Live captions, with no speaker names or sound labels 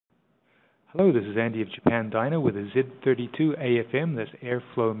Hello, this is Andy of Japan Dyno with a Z32 AFM, that's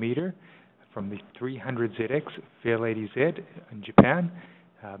airflow meter, from the 300ZX Fairlady Z in Japan,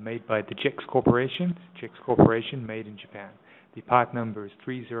 made by the JEX Corporation. JEX Corporation, made in Japan. The part number is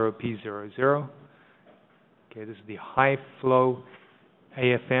 30P00. Okay, this is the high flow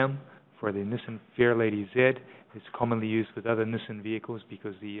AFM for the Nissan Fairlady Z. It's commonly used with other Nissan vehicles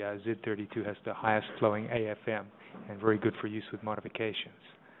because the Z32 has the highest flowing AFM and very good for use with modifications.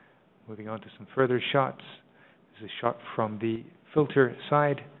 Moving on to some further shots. This is a shot from the filter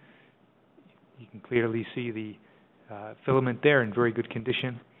side. You can clearly see the filament there in very good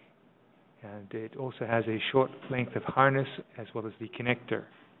condition. And it also has a short length of harness as well as the connector.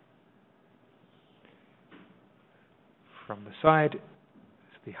 From the side,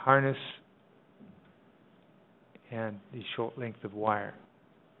 it's the harness and the short length of wire.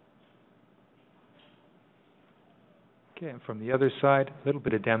 Okay, and from the other side, a little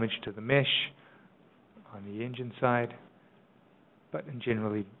bit of damage to the mesh on the engine side, but in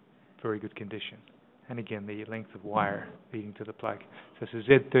generally very good condition. And again, the length of wire leading to the plug. So this is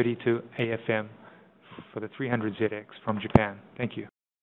Z32 AFM for the 300ZX from Japan. Thank you.